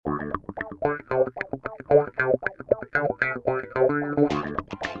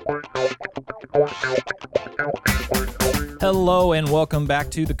Hello and welcome back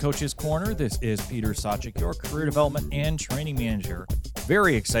to the Coach's Corner. This is Peter Sawchik, your career development and training manager.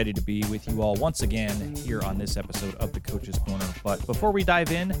 Very excited to be with you all once again here on this episode of the Coach's Corner. But before we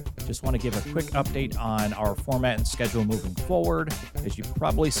dive in, just want to give a quick update on our format and schedule moving forward. As you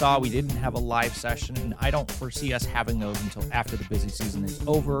probably saw, we didn't have a live session, and I don't foresee us having those until after the busy season is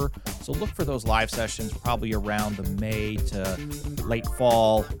over. So look for those live sessions probably around the May to late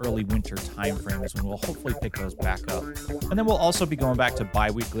fall, early winter timeframe is when we'll hopefully pick those back up. And then we'll also be going back to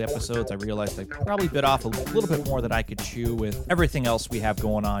bi-weekly episodes. I realized I probably bit off a little bit more that I could chew with everything else we have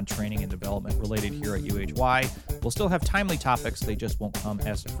going on, training and development related here at UHY. We'll still have timely topics, they just won't come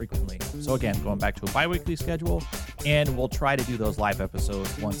as frequently. So again, going back to a bi-weekly schedule, and we'll try to do those live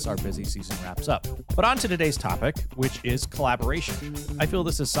episodes once our busy season wraps up. But on to today's topic, which is collaboration. I feel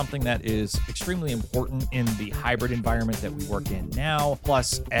this is something that is extremely important in the hybrid environment that we work in now.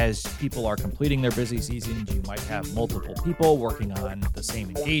 Plus, as people are completing their busy seasons, you might have multiple people working on the same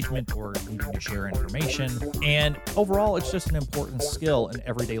engagement or needing to share information. And overall, it's just an important skill in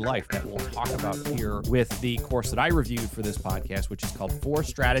everyday life that we'll talk about here with the course that I reviewed for this podcast, which is called 4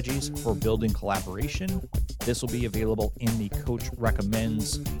 Strategies for Building Collaboration. This will be available in the Coach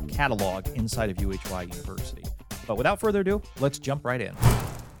Recommends catalog inside of UHY University. But without further ado, let's jump right in.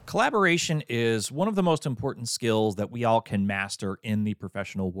 Collaboration is one of the most important skills that we all can master in the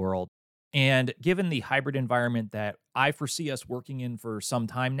professional world. And given the hybrid environment that I foresee us working in for some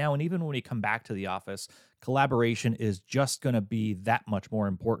time now, and even when we come back to the office, collaboration is just going to be that much more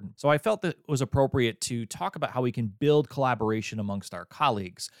important. So I felt that it was appropriate to talk about how we can build collaboration amongst our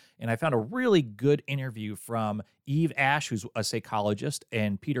colleagues. And I found a really good interview from Eve Ash, who's a psychologist,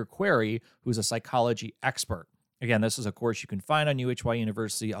 and Peter Query, who's a psychology expert. Again, this is a course you can find on UHY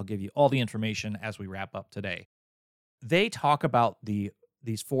University. I'll give you all the information as we wrap up today. They talk about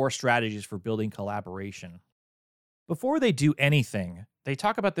these 4 strategies for building collaboration. Before they do anything, they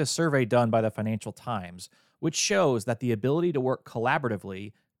talk about this survey done by the Financial Times, which shows that the ability to work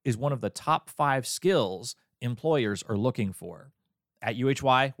collaboratively is one of the top 5 skills employers are looking for. At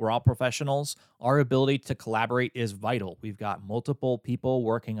UHY, we're all professionals. Our ability to collaborate is vital. We've got multiple people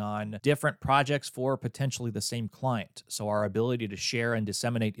working on different projects for potentially the same client. So our ability to share and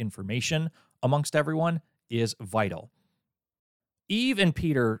disseminate information amongst everyone is vital. Eve and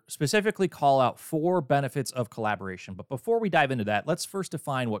Peter specifically call out 4 benefits of collaboration. But before we dive into that, let's first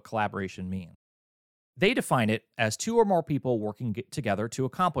define what collaboration means. They define it as 2 or more people working together to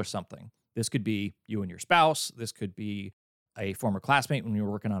accomplish something. This could be you and your spouse. This could be a former classmate when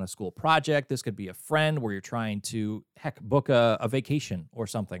you're working on a school project. This could be a friend where you're trying to, book a vacation or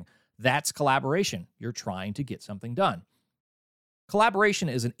something. That's collaboration. You're trying to get something done. Collaboration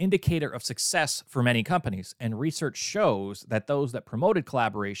is an indicator of success for many companies, and research shows that those that promoted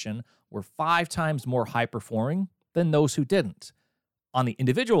collaboration were 5 times more high-performing than those who didn't. On the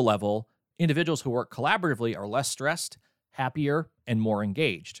individual level, individuals who work collaboratively are less stressed, happier, and more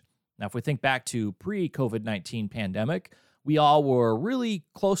engaged. Now, if we think back to pre-COVID-19 pandemic, we all were really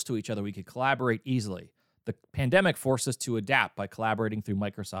close to each other. We could collaborate easily. The pandemic forced us to adapt by collaborating through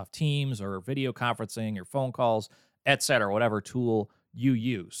Microsoft Teams or video conferencing or phone calls, etc., whatever tool you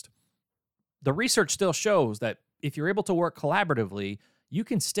used. The research still shows that if you're able to work collaboratively, you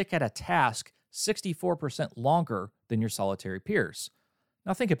can stick at a task 64% longer than your solitary peers.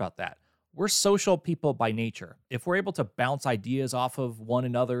 Now think about that. We're social people by nature. If we're able to bounce ideas off of one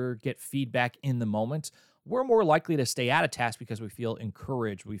another, get feedback in the moment, we're more likely to stay at a task because we feel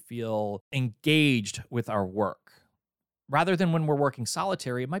encouraged, we feel engaged with our work. Rather than when we're working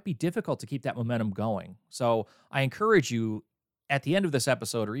solitary, it might be difficult to keep that momentum going. So I encourage you at the end of this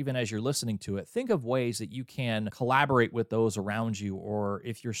episode, or even as you're listening to it, think of ways that you can collaborate with those around you, or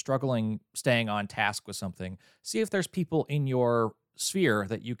if you're struggling staying on task with something, see if there's people in your sphere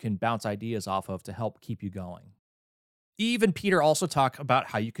that you can bounce ideas off of to help keep you going. Eve and Peter also talk about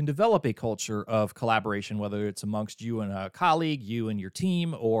how you can develop a culture of collaboration, whether it's amongst you and a colleague, you and your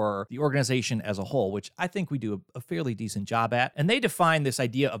team, or the organization as a whole, which I think we do a fairly decent job at. And they define this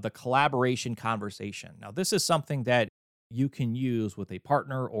idea of the collaboration conversation. Now, this is something that you can use with a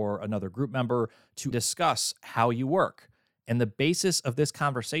partner or another group member to discuss how you work. And the basis of this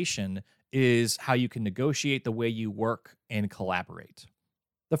conversation is how you can negotiate the way you work and collaborate.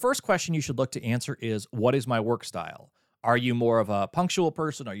 The first question you should look to answer is, what is my work style? Are you more of a punctual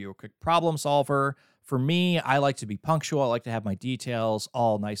person? Are you a quick problem solver? For me, I like to be punctual. I like to have my details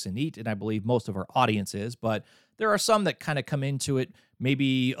all nice and neat, and I believe most of our audience is, but there are some that kind of come into it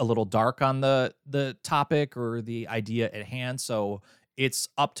maybe a little dark on the topic or the idea at hand. So it's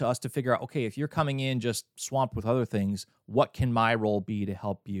up to us to figure out, okay, if you're coming in just swamped with other things, what can my role be to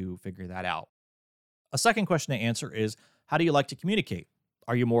help you figure that out? A second question to answer is, how do you like to communicate?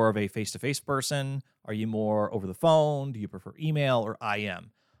 Are you more of a face-to-face person? Are you more over the phone? Do you prefer email or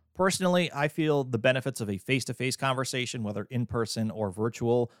IM? Personally, I feel the benefits of a face-to-face conversation, whether in person or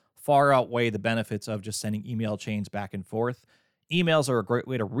virtual, far outweigh the benefits of just sending email chains back and forth. Emails are a great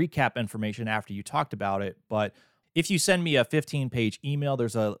way to recap information after you talked about it, but if you send me a 15-page email,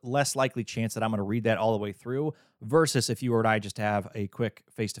 there's a less likely chance that I'm going to read that all the way through versus if you or I just have a quick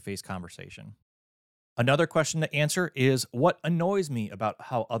face-to-face conversation. Another question to answer is, what annoys me about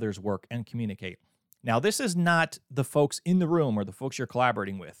how others work and communicate? Now, this is not the folks in the room or the folks you're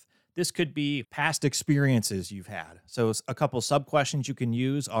collaborating with. This could be past experiences you've had. So a couple sub-questions you can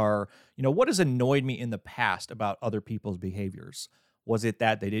use are, what has annoyed me in the past about other people's behaviors? Was it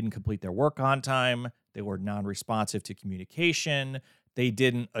that they didn't complete their work on time? They were non-responsive to communication? They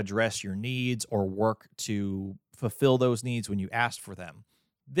didn't address your needs or work to fulfill those needs when you asked for them?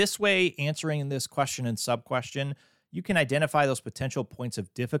 This way, answering this question and sub-question, you can identify those potential points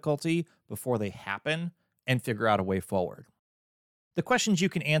of difficulty before they happen and figure out a way forward. The questions you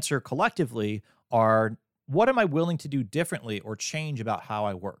can answer collectively are, what am I willing to do differently or change about how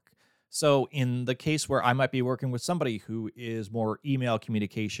I work? So in the case where I might be working with somebody who is more email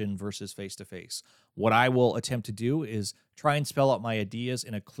communication versus face-to-face, what I will attempt to do is try and spell out my ideas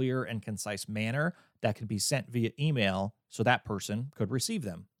in a clear and concise manner that can be sent via email so that person could receive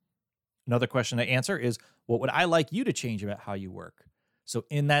them. Another question to answer is, what would I like you to change about how you work? So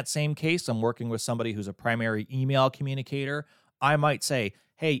in that same case, I'm working with somebody who's a primary email communicator. I might say,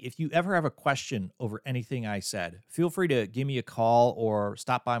 hey, if you ever have a question over anything I said, feel free to give me a call or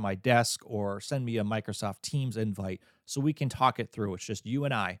stop by my desk or send me a Microsoft Teams invite so we can talk it through. It's just you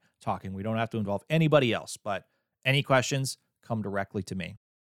and I talking. We don't have to involve anybody else, but any questions, come directly to me.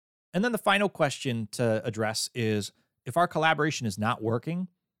 And then the final question to address is, if our collaboration is not working,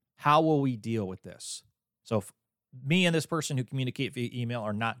 how will we deal with this? So if me and this person who communicate via email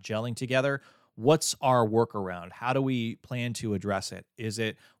are not gelling together, what's our workaround? How do we plan to address it? Is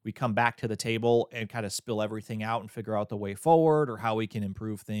it we come back to the table and kind of spill everything out and figure out the way forward, or how we can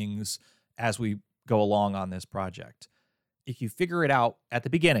improve things as we go along on this project? If you figure it out at the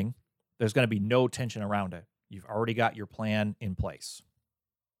beginning, there's going to be no tension around it. You've already got your plan in place.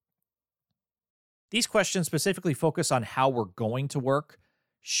 These questions specifically focus on how we're going to work,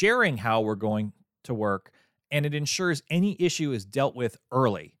 sharing how we're going to work, and it ensures any issue is dealt with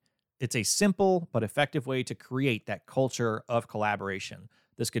early. It's a simple but effective way to create that culture of collaboration.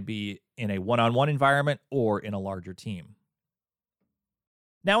 This could be in a one-on-one environment or in a larger team.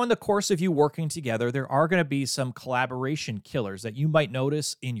 Now, in the course of you working together, there are going to be some collaboration killers that you might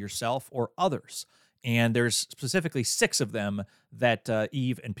notice in yourself or others. And there's specifically 6 of them that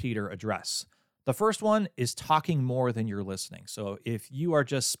Eve and Peter address. The first one is talking more than you're listening. So if you are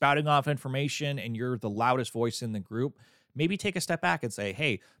just spouting off information and you're the loudest voice in the group, maybe take a step back and say,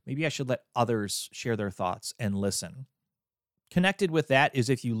 hey, maybe I should let others share their thoughts and listen. Connected with that is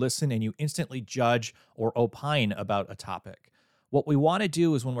if you listen and you instantly judge or opine about a topic. What we want to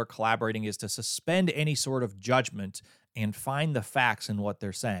do is when we're collaborating is to suspend any sort of judgment and find the facts in what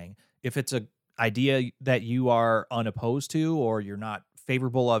they're saying. If it's an idea that you are unopposed to or you're not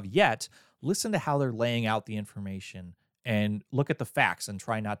favorable of yet, listen to how they're laying out the information and look at the facts and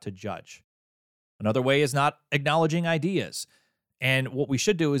try not to judge. Another way is not acknowledging ideas. And what we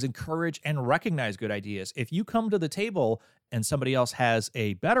should do is encourage and recognize good ideas. If you come to the table and somebody else has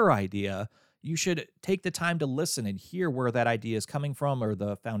a better idea, you should take the time to listen and hear where that idea is coming from or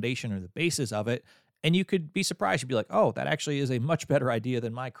the foundation or the basis of it. And you could be surprised. You'd be like, oh, that actually is a much better idea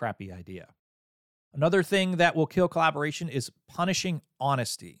than my crappy idea. Another thing that will kill collaboration is punishing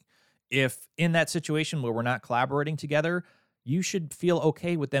honesty. If in that situation where we're not collaborating together, you should feel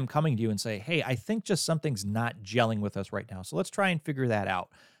okay with them coming to you and say, hey, I think just something's not gelling with us right now. So let's try and figure that out.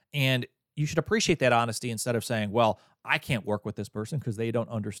 And you should appreciate that honesty instead of saying, well, I can't work with this person because they don't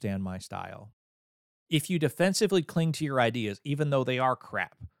understand my style. If you defensively cling to your ideas, even though they are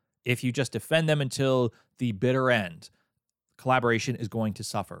crap, if you just defend them until the bitter end, collaboration is going to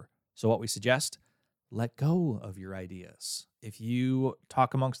suffer. So what we suggest, let go of your ideas. If you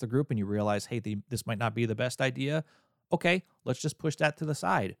talk amongst the group and you realize, hey, this might not be the best idea, okay, let's just push that to the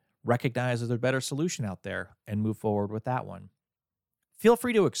side. Recognize there's a better solution out there and move forward with that one. Feel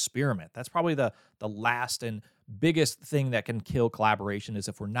free to experiment. That's probably the last and biggest thing that can kill collaboration is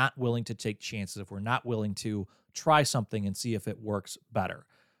if we're not willing to take chances, if we're not willing to try something and see if it works better.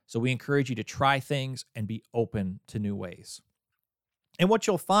 So we encourage you to try things and be open to new ways. And what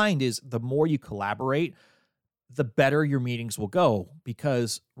you'll find is the more you collaborate, the better your meetings will go,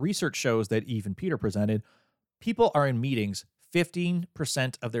 because research shows that, even Peter presented, people are in meetings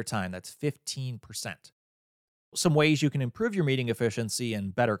 15% of their time. That's 15%. Some ways you can improve your meeting efficiency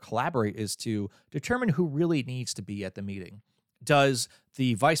and better collaborate is to determine who really needs to be at the meeting. Does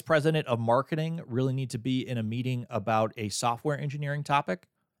the vice president of marketing really need to be in a meeting about a software engineering topic?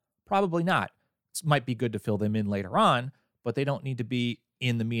 Probably not. It might be good to fill them in later on, but they don't need to be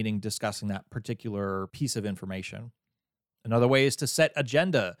in the meeting discussing that particular piece of information. Another way is to set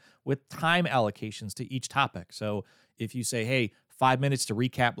agenda with time allocations to each topic. So if you say, hey, 5 minutes to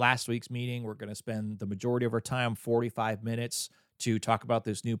recap last week's meeting, we're going to spend the majority of our time, 45 minutes, to talk about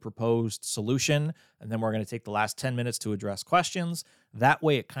this new proposed solution, and then we're going to take the last 10 minutes to address questions. That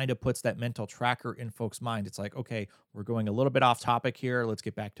way, it kind of puts that mental tracker in folks' mind. It's like, okay, we're going a little bit off topic here. Let's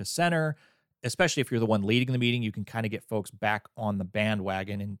get back to center. Especially if you're the one leading the meeting, you can kind of get folks back on the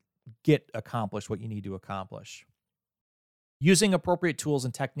bandwagon and get accomplished what you need to accomplish. Using appropriate tools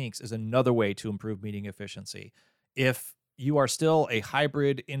and techniques is another way to improve meeting efficiency. If you are still a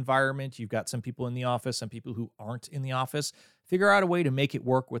hybrid environment, you've got some people in the office, some people who aren't in the office, figure out a way to make it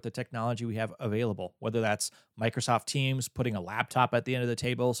work with the technology we have available, whether that's Microsoft Teams, putting a laptop at the end of the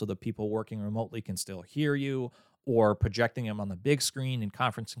table so the people working remotely can still hear you, or projecting them on the big screen and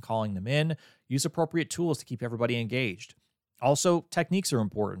conference and calling them in. Use appropriate tools to keep everybody engaged. Also, techniques are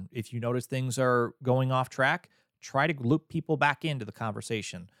important. If you notice things are going off track, try to loop people back into the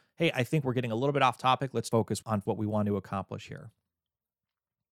conversation. Hey, I think we're getting a little bit off topic. Let's focus on what we want to accomplish here.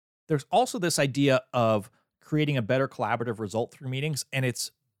 There's also this idea of creating a better collaborative result through meetings, and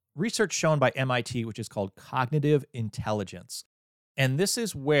it's research shown by MIT, which is called cognitive intelligence. And this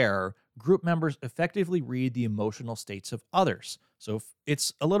is where group members effectively read the emotional states of others. So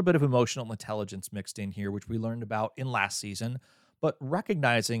it's a little bit of emotional intelligence mixed in here, which we learned about in last season, but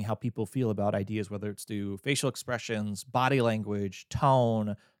recognizing how people feel about ideas, whether it's through facial expressions, body language,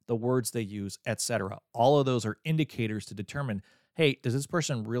 tone, the words they use, etc. All of those are indicators to determine, hey, is this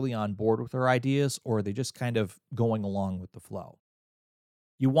person really on board with our ideas, or are they just kind of going along with the flow?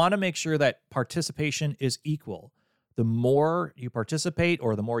 You want to make sure that participation is equal. The more you participate,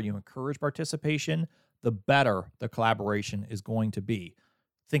 or the more you encourage participation, the better the collaboration is going to be.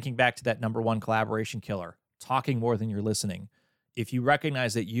 Thinking back to that number one collaboration killer, talking more than you're listening. If you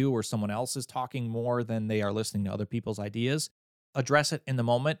recognize that you or someone else is talking more than they are listening to other people's ideas, address it in the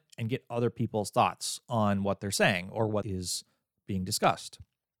moment and get other people's thoughts on what they're saying or what is being discussed.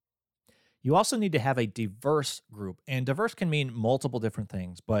 You also need to have a diverse group, and diverse can mean multiple different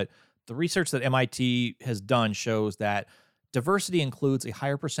things, but the research that MIT has done shows that diversity includes a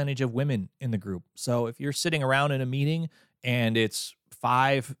higher percentage of women in the group. So if you're sitting around in a meeting and it's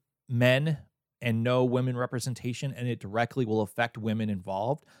 5 men and no women representation, and it directly will affect women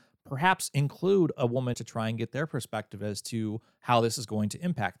involved, perhaps include a woman to try and get their perspective as to how this is going to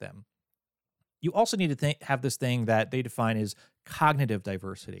impact them. You also need to have this thing that they define as cognitive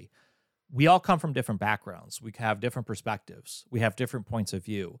diversity. We all come from different backgrounds. We have different perspectives. We have different points of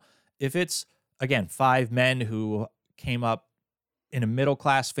view. If it's, again, 5 men who came up in a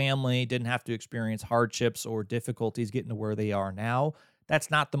middle-class family, didn't have to experience hardships or difficulties getting to where they are now, that's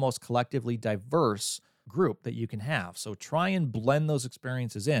not the most collectively diverse group that you can have. So try and blend those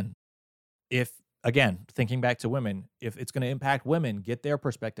experiences in. If, again, thinking back to women, if it's going to impact women, get their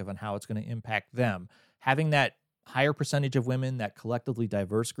perspective on how it's going to impact them. Having that higher percentage of women, that collectively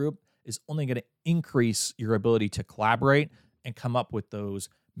diverse group, is only going to increase your ability to collaborate and come up with those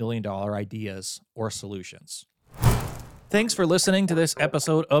million-dollar ideas or solutions. Thanks for listening to this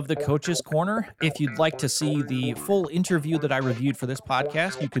episode of The Coach's Corner. If you'd like to see the full interview that I reviewed for this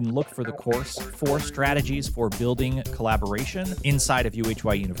podcast, you can look for the course 4 Strategies for Building Collaboration inside of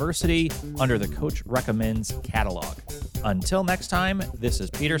UHY University under the Coach Recommends catalog. Until next time, this is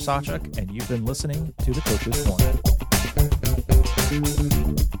Peter Sawchuk, and you've been listening to The Coach's Corner.